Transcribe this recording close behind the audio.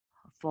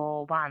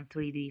For one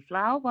 3D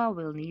flower,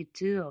 we'll need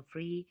 2 or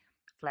 3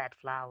 flat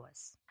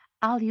flowers.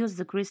 I'll use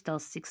the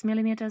crystals 6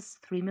 mm,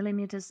 3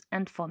 mm,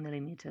 and 4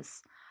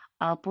 mm.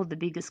 I'll put the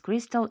biggest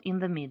crystal in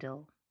the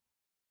middle.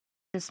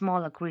 The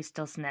smaller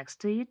crystals next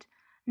to it.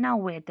 Now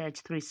we attach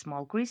 3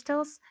 small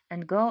crystals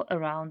and go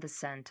around the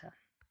center.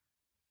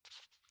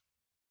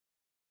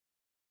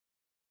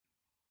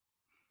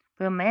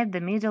 We made the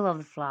middle of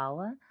the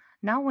flower.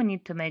 Now we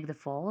need to make the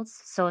folds,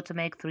 so to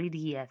make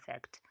 3D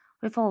effect.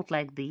 We fold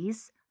like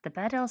this, the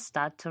petals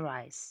start to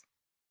rise.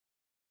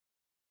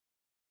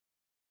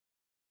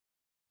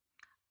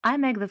 I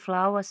make the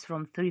flowers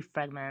from 3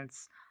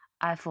 fragments.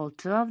 I fold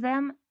 2 of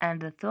them and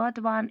the third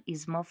one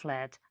is more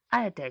flat.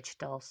 I attach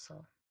it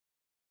also.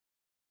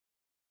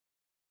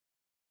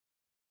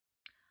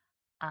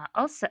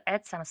 Also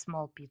add some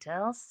small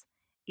petals.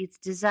 It's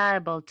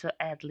desirable to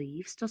add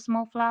leaves to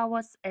small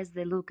flowers as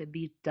they look a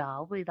bit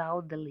dull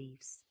without the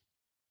leaves.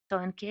 So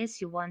in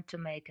case you want to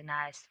make a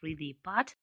nice 3D pot,